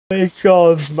It's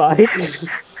Sean's mate.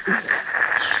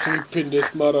 Sweeping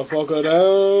this motherfucker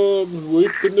down.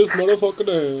 Sweeping this motherfucker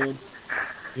down.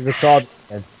 You record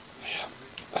again.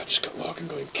 I just got Logan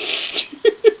going.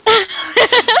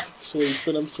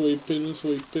 Sweeping, I'm sweeping.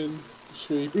 Sweeping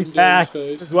He's down his back.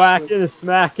 face. He's whacking,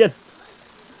 smacking.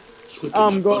 Sweeping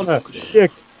I'm that gonna motherfucker down.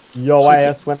 kick your Sweep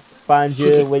ass when I find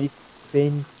you Sweep where you've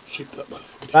been. Sweep that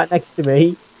motherfucker down. Right next to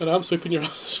me. And I'm sweeping your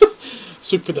ass.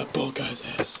 Sweeping that bald guy's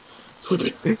ass. Sweep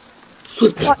it.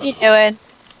 Sweep that What are you motherfucker. doing?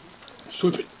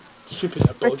 Sweep it. Sweeping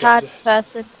that bald guy's Retarded ass.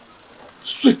 person.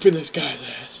 Sweeping this guy's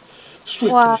ass.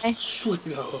 Sweeping Why? it.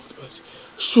 Sweeping it all over the place.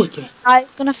 Sweeping it.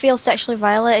 It's gonna feel sexually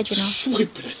violated, you know.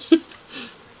 Sweeping it.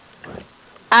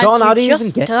 And Sean, how do you you even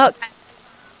just get- took.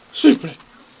 Sweeping it.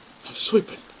 I'm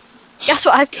sweeping. Guess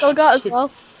what I've still got as well?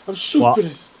 I'm sweeping What?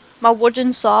 it. My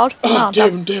wooden sword. Oh, Oh,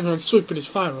 damn, I'm sweeping his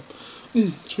fire up.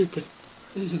 Sweeping.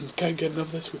 Can't get enough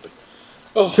of that sweeping.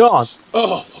 Oh, Sean.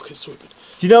 Oh, fucking sweeping.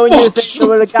 Do you know when you Fuck, said there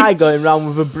was a guy going around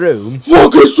with a broom?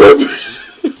 Fucking sweeping!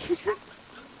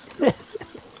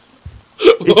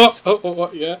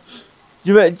 What, yeah?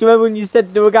 Do you remember when you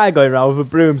said there was a guy going around with a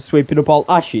broom sweeping up all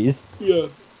ashes? Yeah.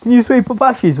 Can you sweep up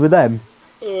ashes with them?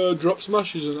 Drop some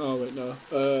ashes in. Oh, wait, no.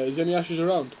 Is there any ashes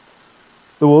around?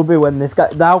 There will be when this guy...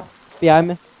 Now, behind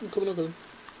me. I'm coming.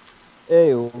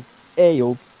 Ew.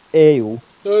 Ew. Ew.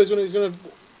 No, he's gonna...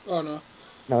 Oh, no.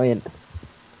 No, he ain't.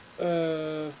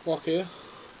 Walk here.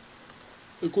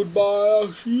 Goodbye,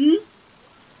 ashes.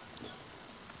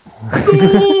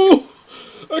 No!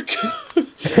 I can't.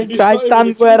 He's Try not stand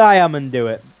even- where I am and do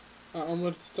it. I'm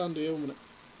gonna stand here a minute.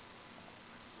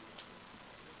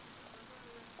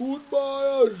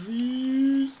 Goodbye,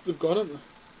 ashes. They've gone, haven't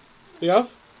they? They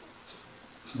have?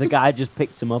 The guy just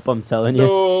picked him up, I'm telling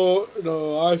you.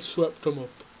 No, I swept them up.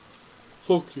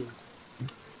 Fuck you.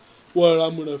 Well,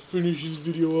 I'm gonna finish this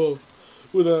video off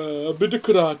with a bit of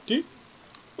karate.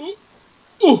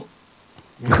 Oh!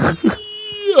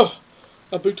 Yeah!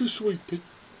 A bit of sweeping.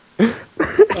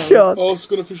 Sean. I was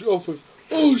gonna finish it off with,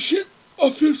 oh shit! I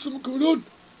feel something going on!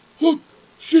 Oh,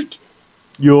 shit!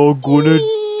 You're gonna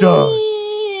die.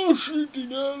 Oh, shit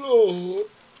in hell!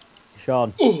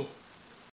 Sean. Oh!